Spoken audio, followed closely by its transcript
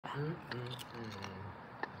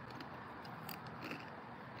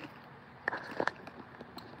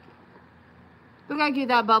Look how cute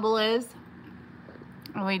that bubble is.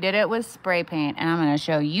 And we did it with spray paint, and I'm going to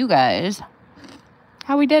show you guys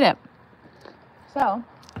how we did it. So,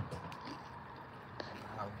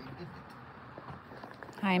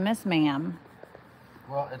 hi, Miss Ma'am.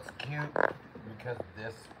 Well, it's cute because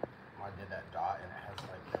this, I did that dot, and it has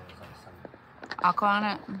like, there was like some aqua on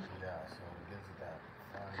it. Yeah, so it gives it that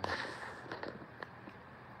fun.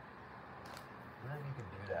 Wonder if you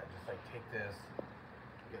could do that. Just like take this,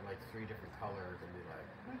 get like 3 different colors, and be like,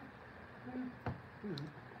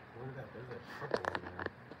 what is that? There's a purple in there.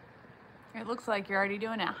 It looks like you're already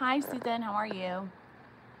doing it. Hi, Susan. How are you?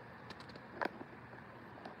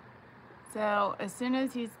 So as soon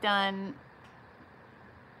as he's done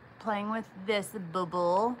playing with this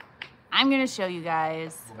bubble, I'm going to show you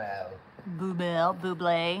guys. Buble. We're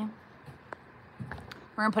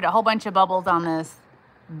going to put a whole bunch of bubbles on this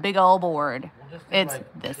big old board. We'll just do it's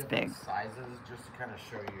like this big. Sizes just to kind of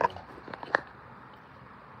show you. Just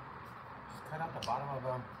cut out the bottom of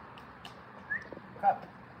them. Cup.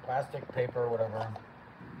 Plastic, paper, whatever.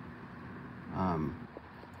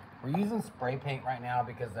 We're using spray paint right now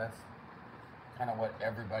because that's kind of what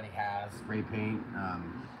everybody has, spray paint.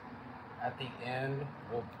 At the end,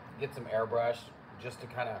 we'll get some airbrush just to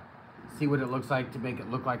kind of see what it looks like, to make it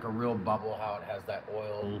look like a real bubble, how it has that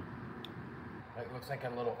oil. It looks like a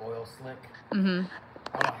little oil slick. I don't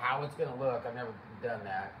know how it's gonna look. I've never done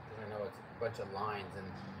that because I know it's a bunch of lines,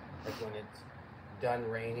 and like when it's done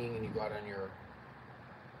raining and you go out on your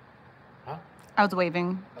I was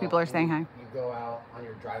waving. People are saying hi. You go out on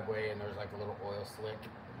your driveway and there's like a little oil slick.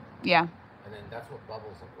 Yeah. And then that's what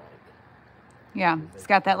bubbles look like. Yeah. It's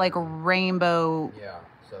got that like rainbow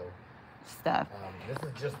stuff. This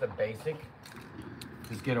is just the basic.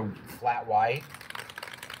 Just get a flat white.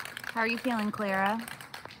 How are you feeling, Clara?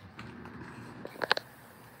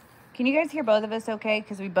 Can you guys hear both of us okay?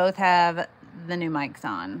 Because we both have the new mics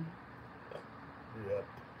on. Yep.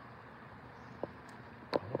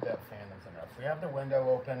 I think that fan is enough. We have the window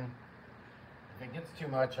open. If it gets too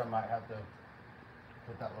much, I might have to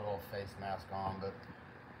put that little face mask on. But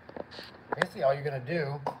basically, all you're going to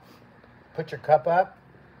do, put your cup up.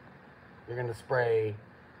 You're going to spray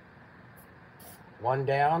one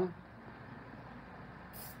down,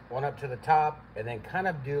 one up to the top, and then kind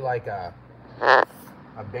of do like a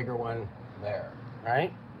bigger one there,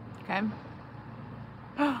 right? Okay.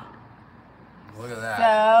 Look at that.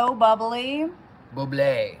 So bubbly.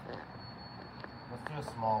 Bubbly. Let's do a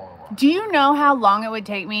smaller one. Do you know how long it would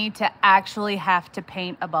take me to actually have to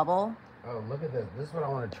paint a bubble? Oh, look at this. This is what I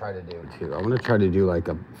want to try to do too. I want to try to do like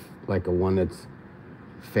a one that's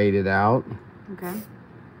faded out. Okay.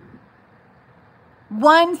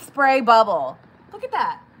 One spray bubble. Look at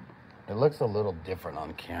that. It looks a little different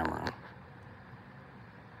on camera.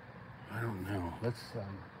 I don't know. Let's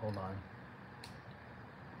hold on.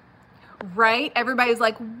 Right? Everybody's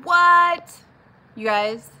like, what? You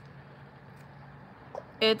guys,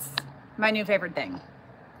 it's my new favorite thing.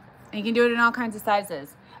 And you can do it in all kinds of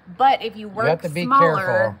sizes. But if you work have to be smaller,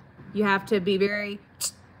 careful. You have to be very...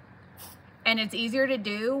 And it's easier to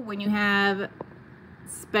do when you have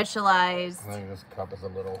specialized I think this cup is a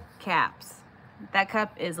little... caps. That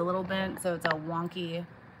cup is a little bent, so it's a wonky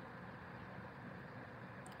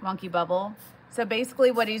bubble. So basically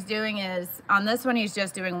what he's doing is, on this one he's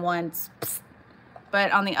just doing once,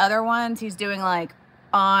 but on the other ones he's doing like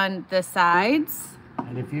on the sides.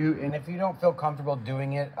 And if you don't feel comfortable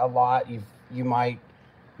doing it a lot, you might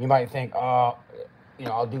think, oh, you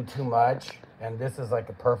know, I'll do too much. And this is like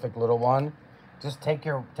a perfect little one. Just take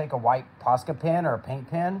a white Posca pen or a paint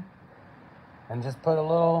pen, and just put a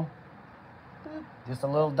little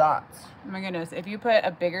dots. Oh my goodness! If you put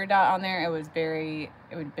a bigger dot on there, it would have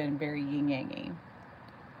been very yin yangy.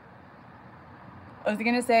 I was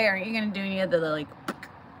gonna say, aren't you gonna do any of the like?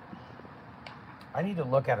 I need to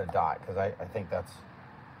look at a dot because I think that's.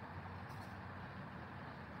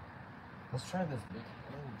 Let's try this big.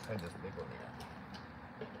 Try this big one here.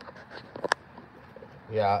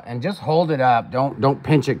 Yeah, and just hold it up. Don't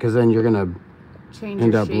pinch it because then you're gonna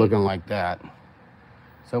end up looking like that.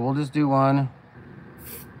 So we'll just do one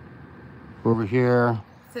over here.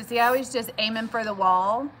 So see how he's just aiming for the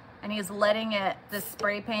wall, and he's letting the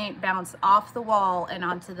spray paint bounce off the wall and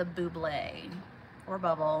onto the buble or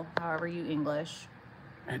bubble, however you English.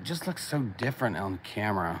 It just looks so different on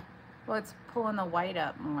camera. Well, it's pulling the white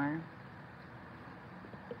up more.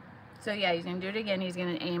 So yeah, he's gonna do it again. He's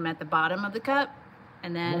gonna aim at the bottom of the cup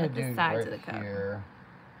and then at the sides of the cup. Here,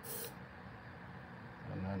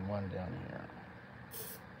 and then one down here.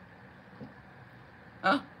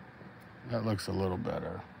 Oh, That looks a little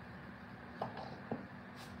better.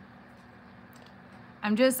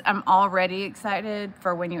 I'm already excited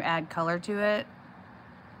for when you add color to it.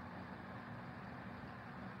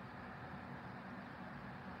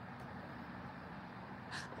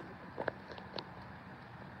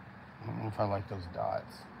 I don't know if I like those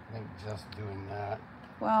dots. I think just doing that.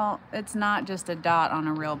 Well, it's not just a dot on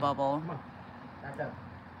a real bubble. Come on, back up.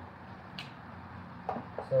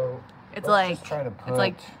 So It's let's like, just try to put, it's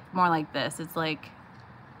like more like this. It's like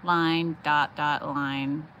line, dot, dot,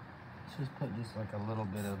 line. let's just put just like a little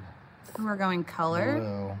bit of We're going color.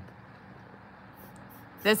 blue.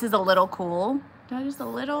 This is a little cool. Just a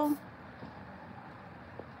little.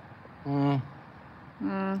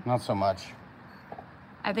 Not so much.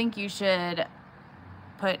 I think you should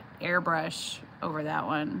put airbrush over that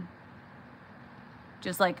one.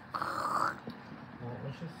 Just like. Well,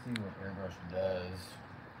 let's just see what airbrush does.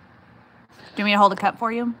 Do you want me to hold a cup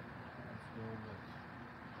for you?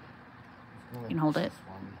 Let's go with You can hold it. this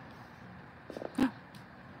one.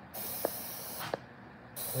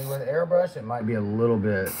 See, with airbrush, it might be a little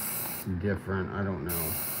bit different. I don't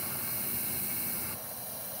know.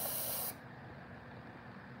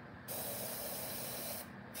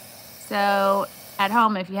 So at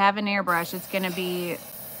home, if you have an airbrush, it's going to be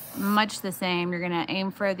much the same. You're going to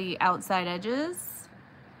aim for the outside edges.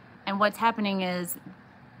 And what's happening is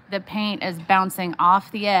the paint is bouncing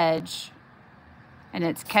off the edge and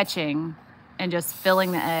it's catching and just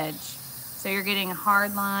filling the edge. So you're getting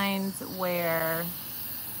hard lines where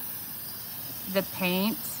the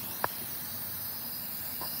paint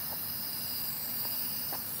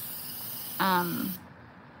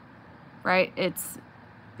right, it's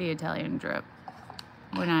the Italian drip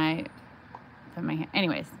when I put my hand,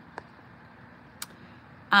 anyways.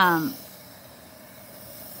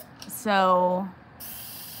 So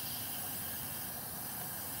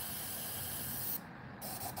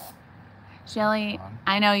Shelly,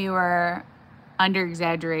 I know you were under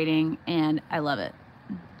exaggerating and I love it.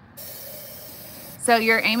 So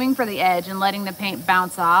you're aiming for the edge and letting the paint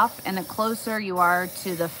bounce off, and the closer you are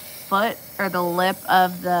to the foot or the lip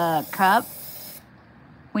of the cup,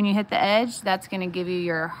 when you hit the edge, that's going to give you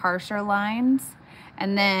your harsher lines.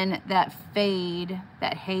 And then that fade,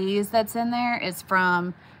 that haze that's in there is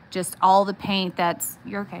from just all the paint that's,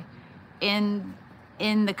 you're okay, in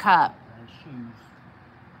the cup.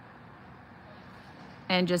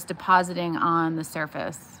 And just depositing on the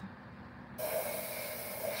surface.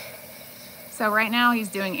 So right now he's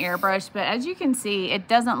doing airbrush, but as you can see, it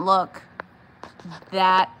doesn't look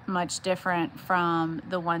that much different from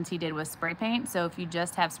the ones he did with spray paint. So if you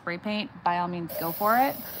just have spray paint, by all means go for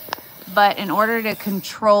it. But in order to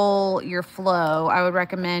control your flow, I would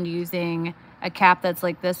recommend using a cap that's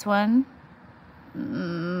like this one.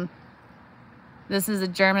 This is a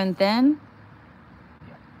German thin.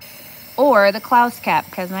 Or the Klaus cap,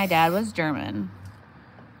 because my dad was German.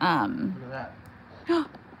 Look at that.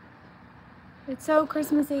 It's so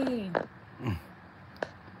Christmassy.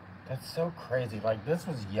 That's so crazy. Like, this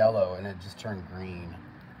was yellow and it just turned green.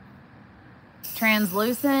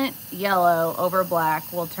 Translucent yellow over black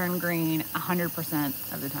will turn green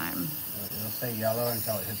 100% of the time. It'll say yellow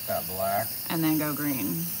until it hits that black. And then go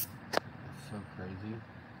green. That's so crazy.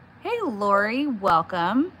 Hey, Lori,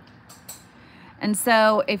 welcome. And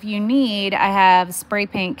so if you need, I have spray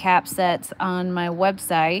paint cap sets on my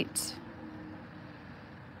website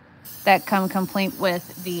that come complete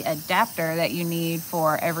with the adapter that you need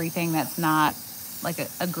for everything that's not like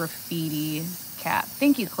a graffiti cap.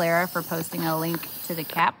 Thank you, Clara, for posting a link to the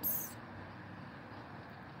caps.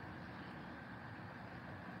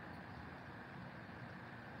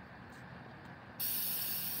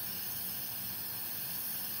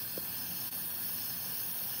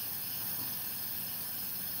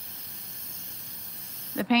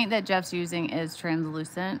 The paint that Jeff's using is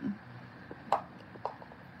translucent.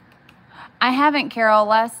 I haven't,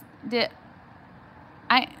 Carol. Did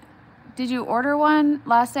you order one?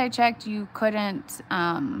 Last I checked, you couldn't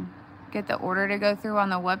get the order to go through on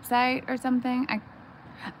the website or something.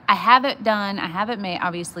 I have it done. I have it made.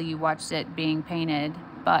 Obviously, you watched it being painted,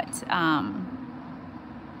 but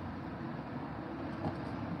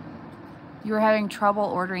you were having trouble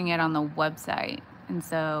ordering it on the website, and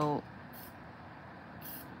so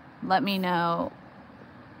let me know.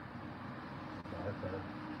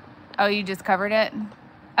 Oh, you just covered it?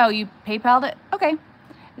 Oh, you PayPal'd it? Okay.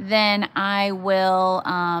 Then I will,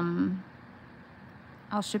 I'll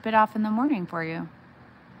ship it off in the morning for you.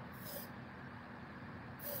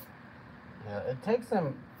 Yeah, it takes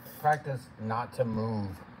some practice not to move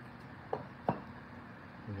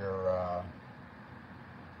your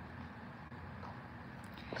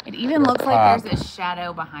It even looks like there's a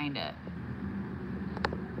shadow behind it.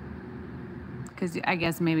 Because I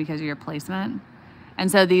guess maybe because of your placement. And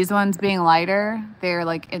so these ones being lighter, they're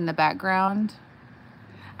like in the background.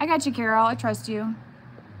 I got you, Carol. I trust you.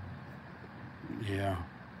 Yeah.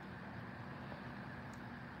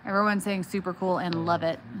 Everyone's saying super cool and love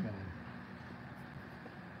it.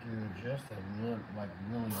 Do just a little, like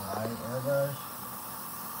really light airbrush.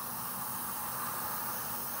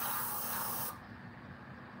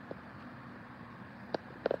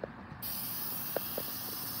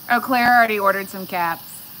 Oh, Clara already ordered some caps.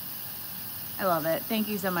 I love it. Thank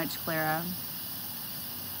you so much, Clara.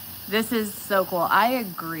 This is so cool. I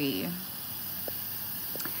agree.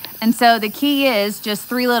 And so the key is just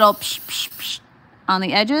 3 little psh, psh, psh on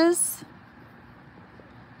the edges.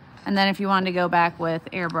 And then if you wanted to go back with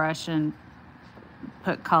airbrush and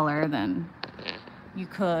put color, then you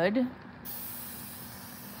could.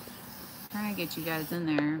 Trying to get you guys in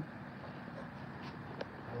there.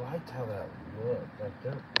 I liked how that looked. Like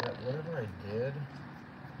that whatever I did.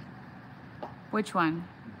 Which one?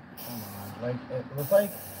 Like it looked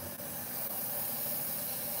like.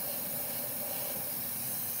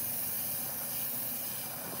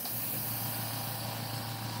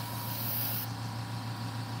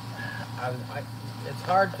 It's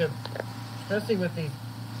hard to, especially with these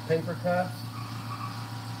paper cups.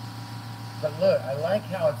 But look, I like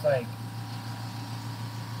how it's like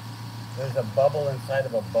there's a bubble inside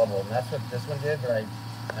of a bubble, and that's what this one did. But I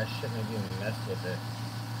shouldn't have even messed with it.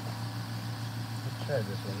 Let's try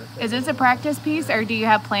this one. Is this a practice piece, or do you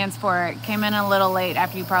have plans for it? Came in a little late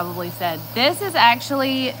after you probably said. This is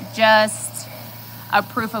actually just a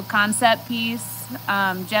proof of concept piece.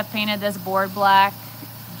 Jeff painted this board black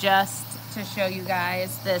just to show you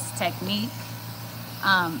guys this technique.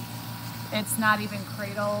 It's not even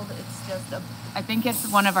cradled. It's just I think it's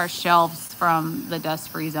one of our shelves from the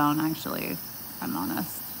dust-free zone, actually, if I'm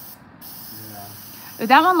honest. Yeah. But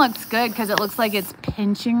that one looks good because it looks like it's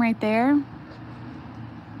pinching right there.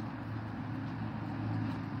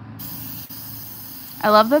 I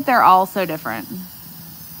love that they're all so different.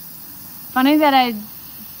 Funny that I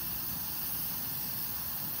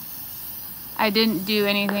didn't do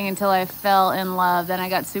anything until I fell in love. Then I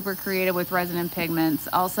got super creative with resin and pigments.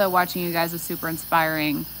 Also, watching you guys was super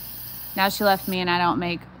inspiring. Now she left me and I don't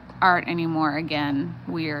make art anymore again.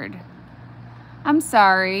 Weird. I'm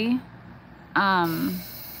sorry.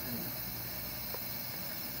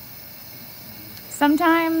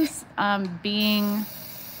 Sometimes being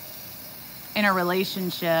in a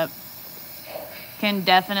relationship can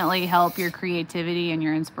definitely help your creativity and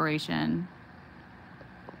your inspiration.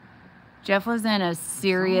 Jeff was in a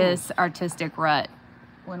serious artistic rut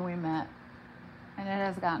when we met, and it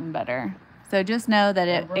has gotten better. So just know that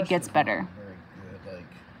it gets better. Very good. Like,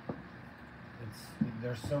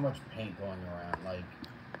 there's so much paint going around. Like,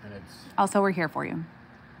 and it's Also, we're here for you.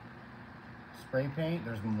 spray paint.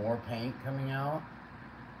 There's more paint coming out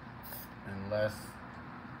and less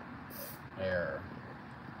air.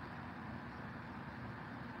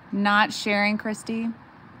 Not sharing, Christy.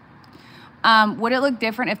 Would it look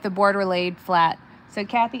different if the board were laid flat? So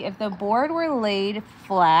Kathy, if the board were laid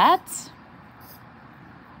flat,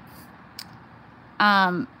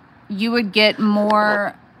 you would get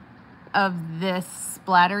more of this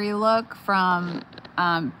splattery look from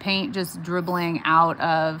paint just dribbling out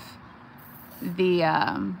of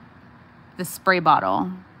the spray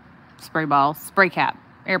bottle, spray cap,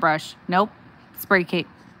 airbrush. Nope, spray cape.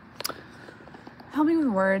 Help me with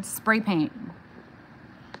words. Spray paint.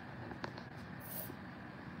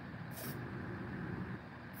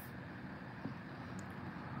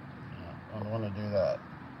 I don't want to do that.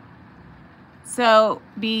 So,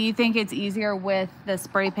 do you think it's easier with the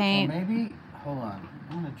spray paint? So maybe, hold on.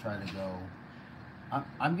 I'm gonna try to go.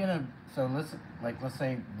 I'm gonna. So let's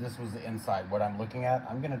say this was the inside. What I'm looking at,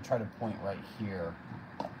 I'm gonna try to point right here,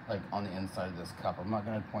 like on the inside of this cup. I'm not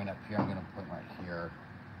gonna point up here. I'm gonna point right here,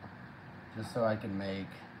 just so I can make.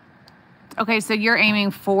 Okay, so you're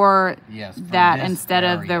aiming for that instead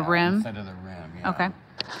of the rim. Instead of the rim. Yeah. Okay.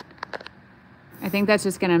 I think that's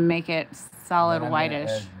just gonna make it solid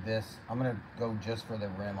whitish. I'm gonna go just for the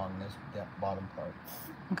rim on this bottom part.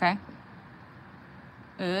 Okay.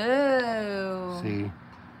 Ooh. See,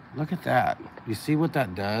 look at that. You see what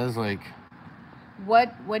that does? Like.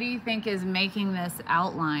 What do you think is making this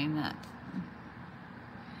outline? That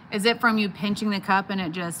is it from you pinching the cup and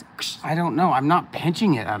it just? I don't know. I'm not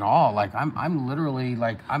pinching it at all. Like I'm literally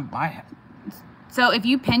like So if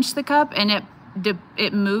you pinch the cup and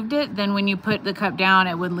it moved it, then when you put the cup down,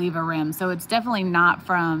 it would leave a rim. So it's definitely not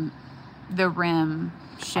from the rim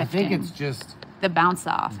shifting. I think it's just the bounce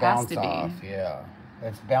off. Has to be. Yeah.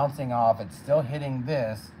 It's bouncing off. It's still hitting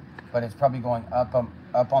this, but it's probably going up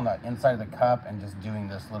on the inside of the cup and just doing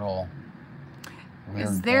this little weird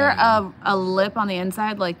Is there thing. a lip on the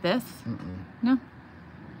inside like this? Mm-mm. No.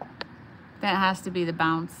 That has to be the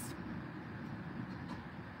bounce.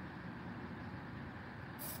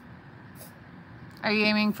 Are you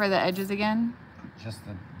aiming for the edges again? Just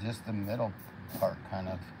the middle part, kind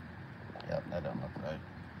of. Yep, that don't look right.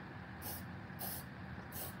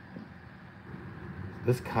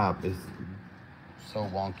 This cup is so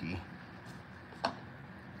wonky.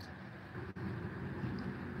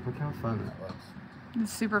 Look how fun that looks.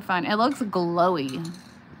 It's super fun. It looks glowy.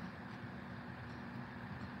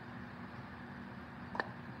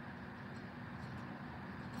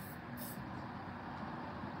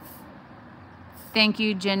 Thank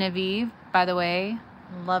you, Genevieve, by the way.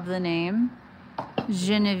 Love the name.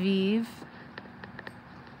 Genevieve.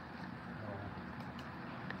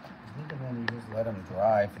 I think then you just let them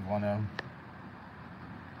dry if you want to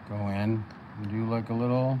go in and do like a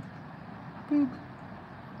little boop.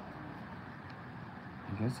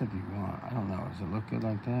 I guess if you want, I don't know, does it look good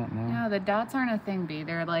like that? No? No, the dots aren't a thing, B.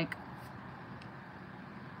 They're like...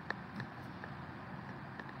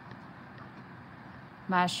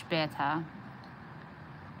 much better.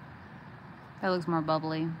 That looks more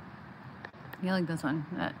bubbly. You like this one?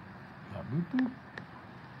 That. Yeah, boop, boop.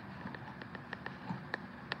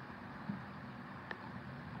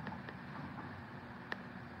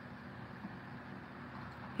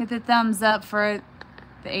 Hit the thumbs up for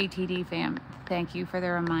the ATD fam. Thank you for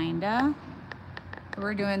the reminder.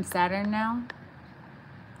 We're doing Saturn now.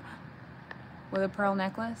 With a pearl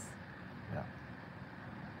necklace. Yeah.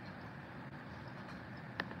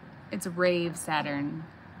 It's Rave Saturn.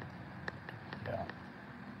 Yeah.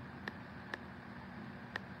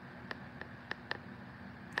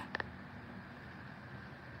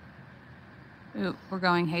 Ooh, we're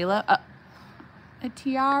going halo. A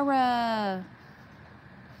tiara.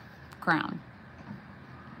 Crown.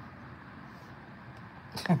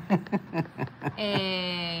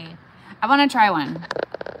 Hey. I want to try one.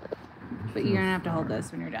 But you're going to have to hold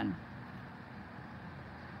this when you're done.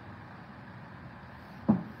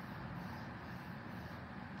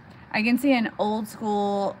 I can see an old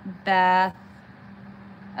school bath,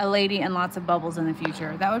 a lady, and lots of bubbles in the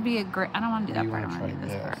future. That would be a great... I don't want to do that part. I want to do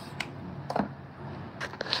this part.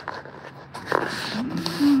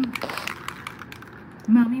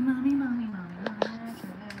 Mommy, mommy, mommy, mommy.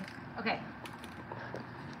 Okay.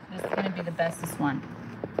 This is going to be the bestest one.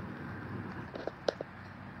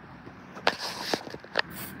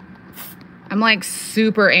 I'm like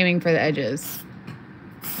super aiming for the edges.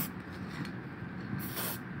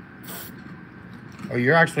 Oh,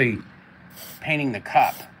 you're actually painting the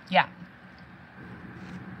cup. Yeah.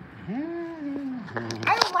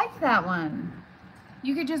 I like that one.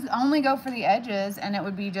 You could just only go for the edges and it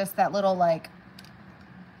would be just that little like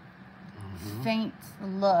faint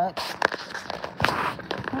look.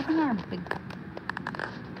 Open our big...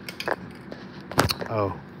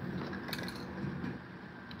 Oh.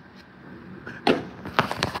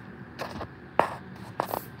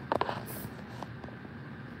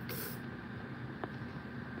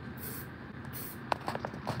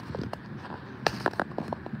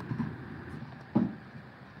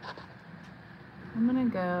 I'm gonna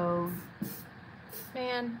go...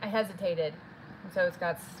 Man, I hesitated. So it's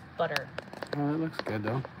got sputter. Oh, that looks good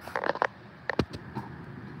though.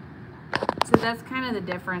 So that's kind of the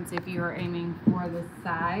difference if you are aiming for the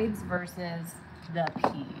sides versus the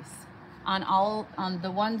piece. On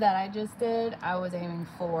the one that I just did, I was aiming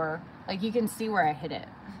for, like you can see where I hit it.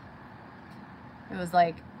 It was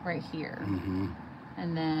like right here. Mm-hmm.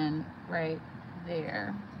 And then right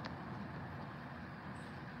there.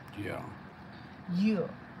 Yeah. You.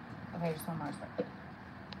 Okay, just one more spot.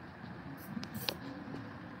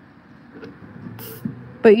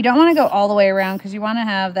 But you don't want to go all the way around because you want to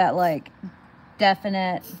have that like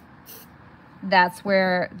definite, that's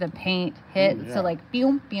where the paint hit. Yeah. So like,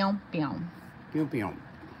 boom, boom, boom. Boom, boom.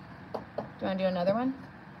 Do you want to do another one?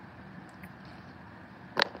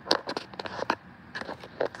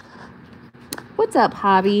 What's up,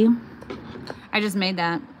 hobby? I just made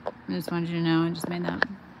that. I just wanted you to know I just made that.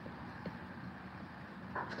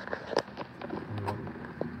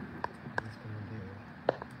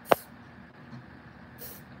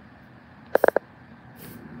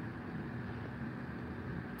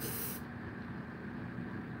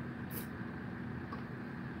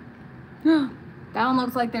 That one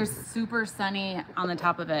looks like there's super sunny on the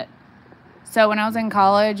top of it. So when I was in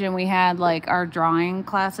college and we had like our drawing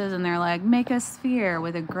classes and they're like, make a sphere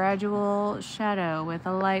with a gradual shadow with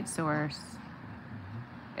a light source.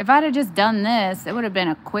 If I'd have just done this, it would have been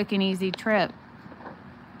a quick and easy trip.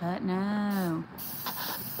 But no.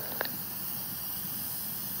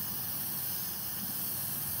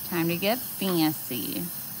 Time to get fancy.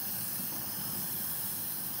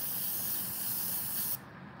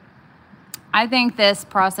 I think this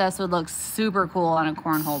process would look super cool on a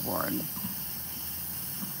cornhole board.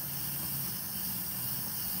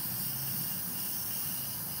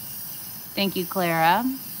 Thank you, Clara.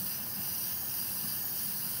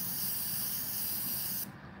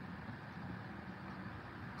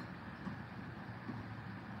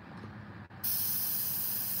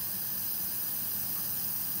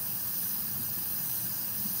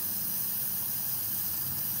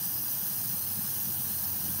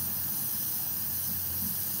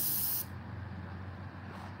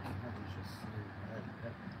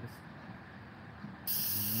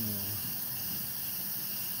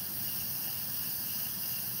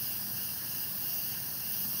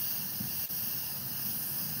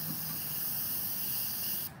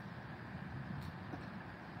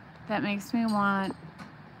 That makes me want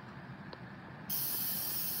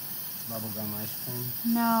bubblegum ice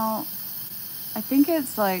cream. No, I think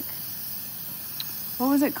it's like, what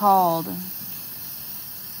was it called?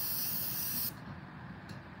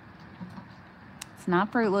 It's not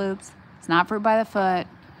Fruit Loops. It's not Fruit by the Foot.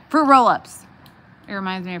 Fruit Roll-Ups. It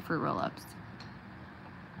reminds me of Fruit Roll-Ups.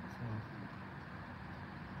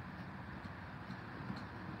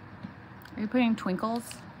 Are you putting twinkles?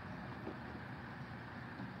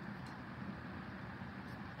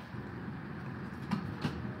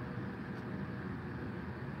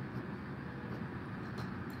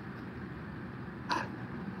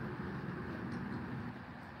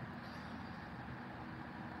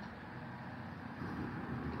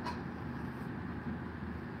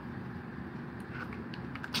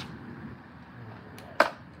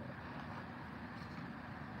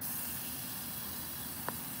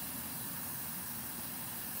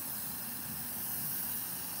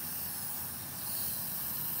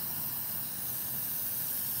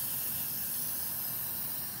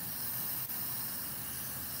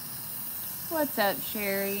 What's up,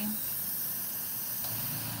 Sherry?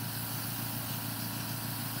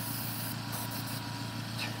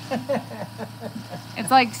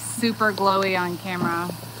 It's like super glowy on camera.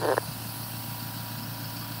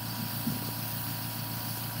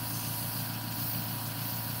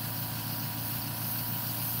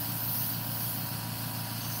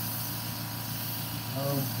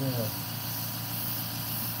 Oh, good.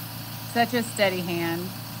 Such a steady hand.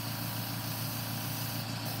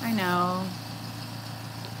 I know.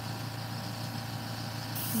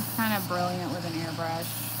 He's kind of brilliant with an airbrush.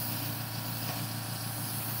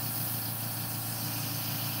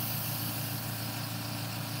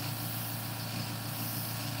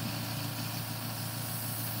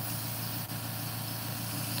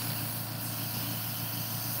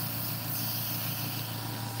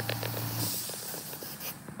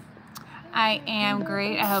 I am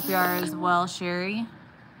great. I hope you are as well, Sherry.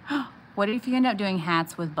 What if you end up doing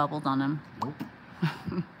hats with bubbles on them? Nope.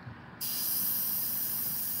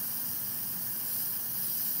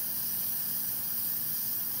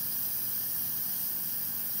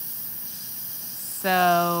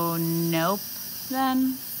 So, nope,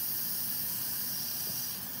 then.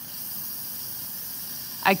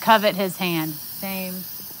 I covet his hand. Same.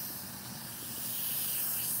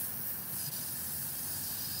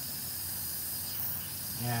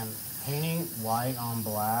 And painting white on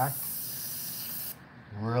black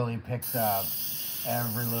really picks up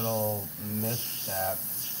every little misstep.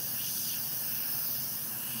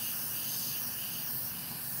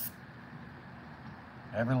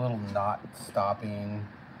 Every little not stopping.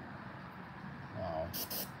 Oh.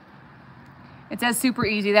 It says super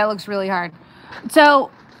easy. That looks really hard.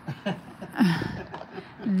 So,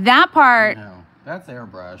 that part. No, that's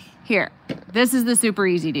airbrush. Here, this is the super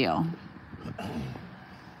easy deal.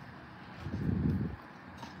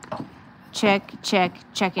 Check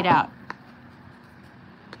it out.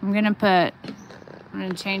 I'm gonna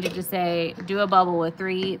change it to say, do a bubble with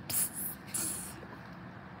 3 pss, pss,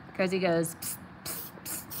 because he goes pss, pss,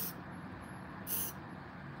 pss.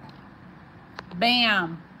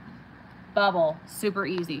 Bam, bubble, super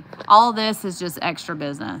easy. All this is just extra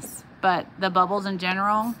business, but the bubbles in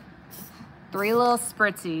general, 3 little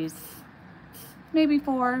spritzies, maybe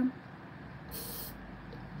 4.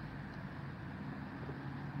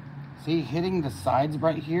 See, hitting the sides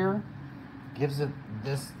right here gives it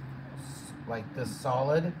this, like this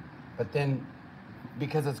solid, but then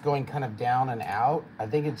because it's going kind of down and out, I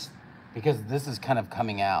think it's because this is kind of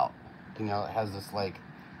coming out. You know, it has this like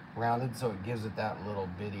rounded, so it gives it that little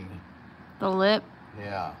bitty. The lip.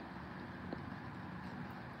 Yeah.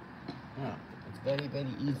 Yeah. It's very,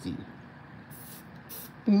 very easy.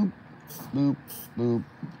 Boop, boop, boop,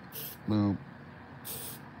 boop,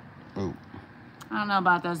 boop. I don't know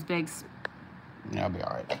about those big, Yeah, I'll be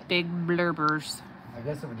all right. big blurbers. I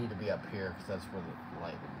guess it would need to be up here because that's where the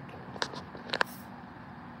light comes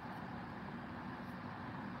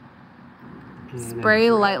from.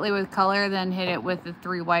 Spray lightly with color, then hit it with the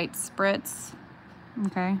 3 white spritz.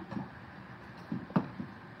 Okay.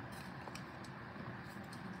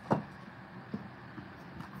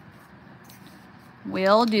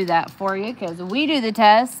 We'll do that for you because we do the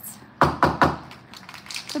tests.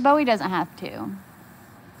 So Bowie doesn't have to.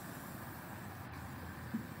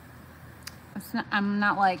 I'm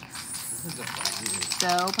not like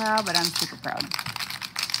so proud, but I'm super proud.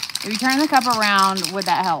 If you turn the cup around, would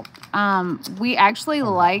that help? We actually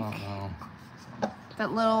like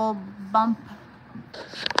that little bump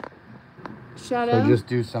shadow. So just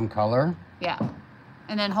do some color? Yeah.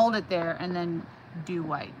 And then hold it there and then do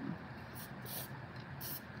white.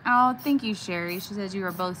 Oh, thank you, Sherry. She says you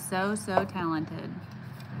are both so, so talented.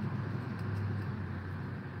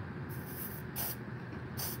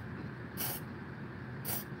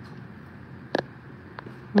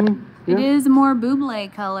 Yeah. It is more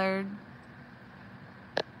buble colored.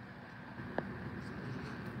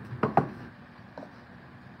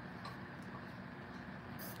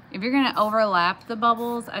 If you're gonna overlap the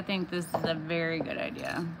bubbles, I think this is a very good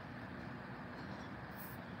idea.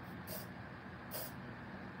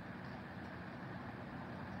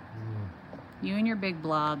 You and your big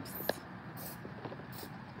blobs.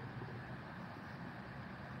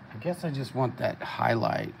 I guess I just want that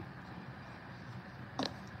highlight.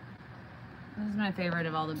 This is my favorite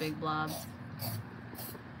of all the big blobs.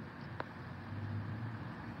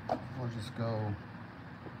 Or just go.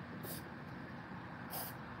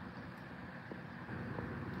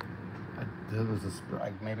 It was a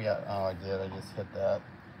spray. Maybe I did. I just hit that.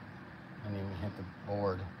 I didn't even hit the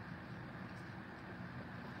board.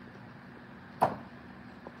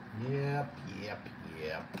 Yep.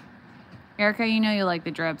 Erica, you know you like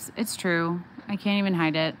the drips. It's true. I can't even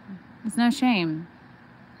hide it. It's no shame.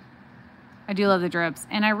 I do love the drips.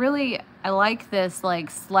 And I like this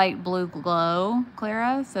like slight blue glow,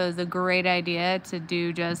 Clara. So it's a great idea to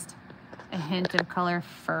do just a hint of color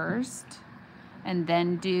first and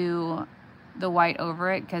then do the white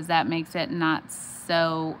over it, because that makes it not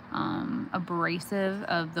so abrasive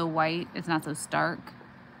of the white. It's not so stark.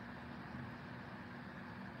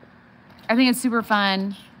 I think it's super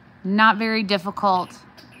fun, not very difficult.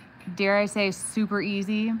 Dare I say super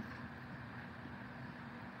easy.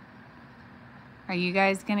 Are you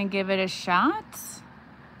guys gonna give it a shot?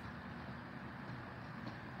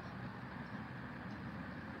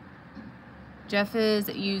 Jeff is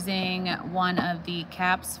using one of the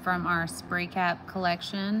caps from our spray cap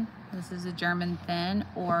collection. This is a German Thin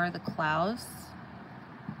or the Klaus.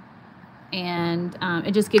 And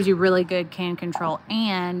it just gives you really good can control.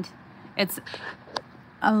 And it's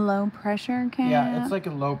a low pressure cap. Yeah, it's like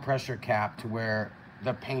a low pressure cap to where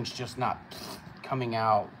the paint's just not coming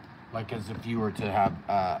out like as if you were to have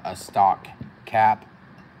a stock cap.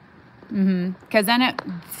 Because then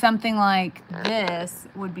something like this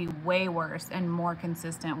would be way worse and more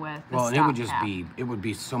consistent with the stock it would just cap. it would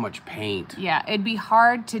be so much paint. Yeah, it'd be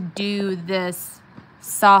hard to do this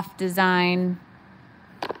soft design.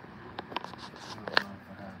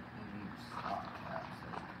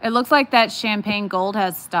 It looks like that champagne gold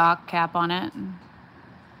has stock cap on it.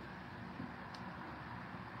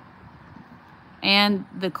 And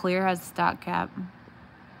the clear has stock cap.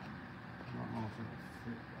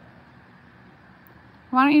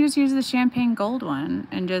 Why don't you just use the champagne gold one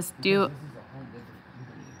and just do... This is a whole different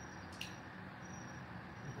company.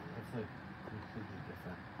 It's like completely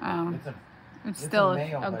different. It's still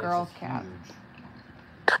male, a but girl it's just cap.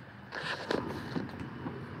 huge.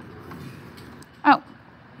 Oh,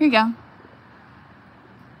 here you go.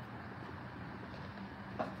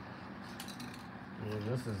 Yeah,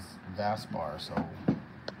 this is Vaspar, so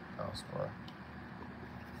Vaspar.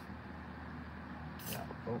 Yeah.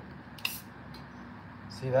 Oh.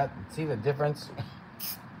 See that? See the difference?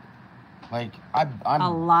 Like I'm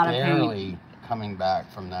A lot of barely coming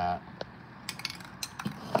back from that.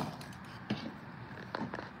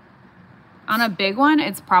 On a big one,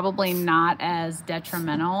 it's probably not as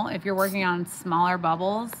detrimental. If you're working on smaller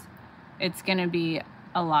bubbles, it's gonna be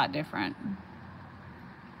a lot different.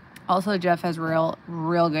 Also, Jeff has real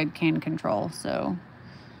good can control, so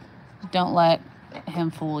don't let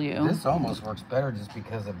him fool you. This almost works better just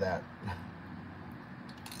because of that.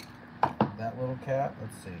 That little cap.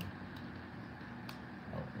 Let's see.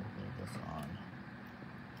 Oh, we'll leave this on.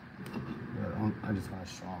 I just want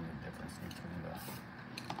to show them the difference between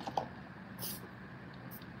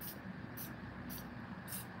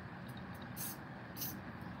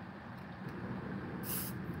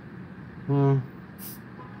the.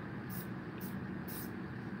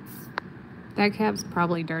 That cap's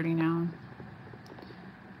probably dirty now.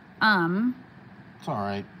 It's all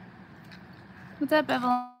right. What's up,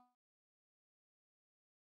 Evelyn?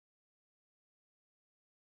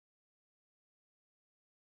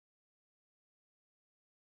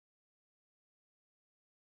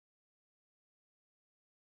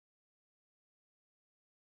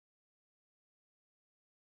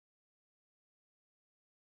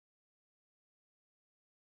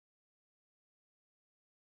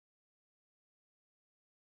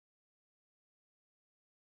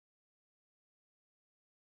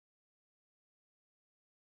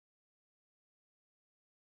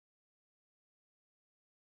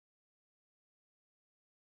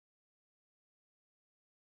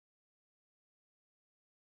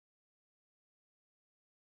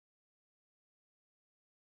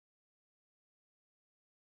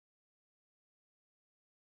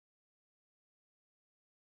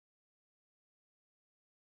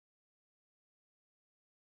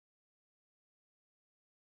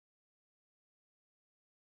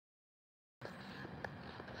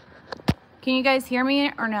 Can you guys hear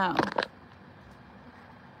me or no?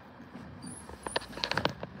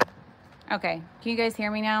 Okay, can you guys hear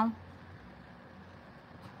me now?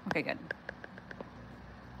 Okay, good.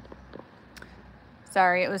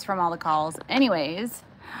 Sorry, it was from all the calls. Anyways,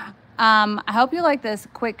 I hope you like this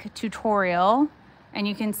quick tutorial and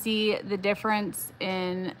you can see the difference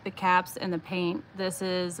in the caps and the paint. This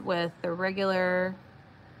is with the regular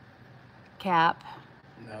cap.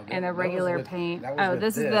 No, and the regular paint. Oh,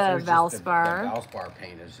 this is the Valspar. The Valspar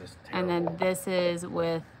paint is just terrible. And then this is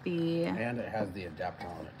with the... And it has the ATDART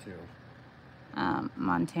on it too.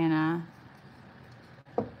 Montana.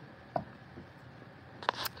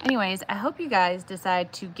 Anyways, I hope you guys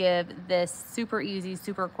decide to give this super easy,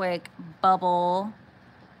 super quick bubble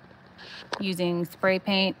using spray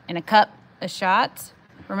paint in a cup a shot.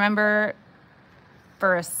 Remember,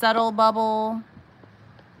 for a subtle bubble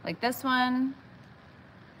like this one,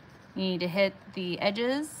 you need to hit the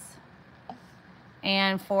edges,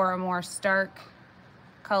 and for a more stark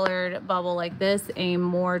colored bubble like this, aim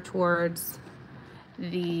more towards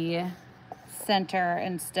the center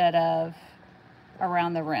instead of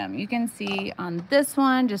around the rim. You can see on this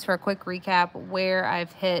one, just for a quick recap, where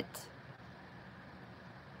I've hit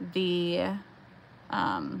the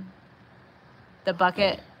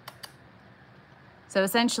bucket. So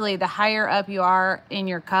essentially, the higher up you are in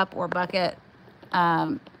your cup or bucket,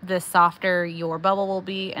 the softer your bubble will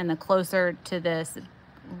be, and the closer to this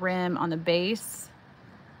rim on the base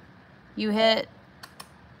you hit,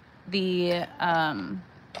 the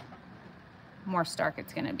more stark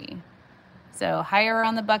it's going to be. So higher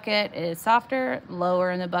on the bucket is softer,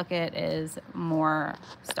 lower in the bucket is more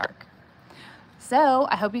stark. So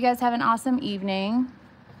I hope you guys have an awesome evening.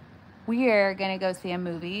 We are going to go see a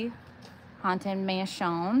movie, Haunted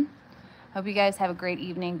Mansion. Hope you guys have a great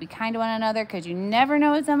evening. Be kind to one another, because you never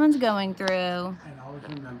know what someone's going through. And always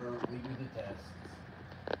remember, we do the tests.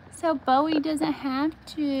 So Bowie doesn't have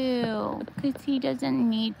to, because he doesn't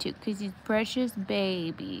need to, because he's precious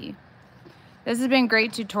baby. This has been a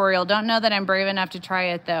great tutorial. Don't know that I'm brave enough to try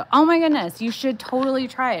it though. Oh my goodness, you should totally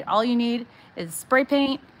try it. All you need is spray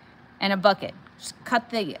paint and a bucket. Just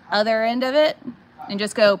cut the other end of it and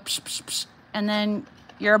just go psh, psh, psh, and then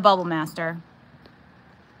you're a bubble master.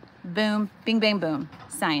 Boom, bing, bang, boom.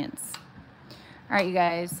 Science. All right, you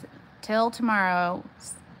guys, till tomorrow.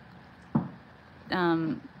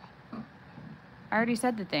 I already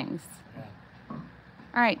said the things. Yeah.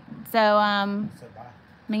 All right, so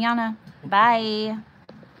mañana. Bye.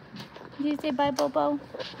 Did you say bye, Bobo?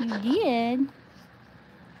 You did.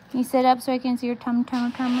 Can you sit up so I can see your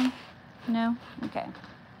tummy? No? Okay.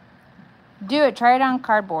 Do it. Try it on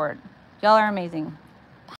cardboard. Y'all are amazing.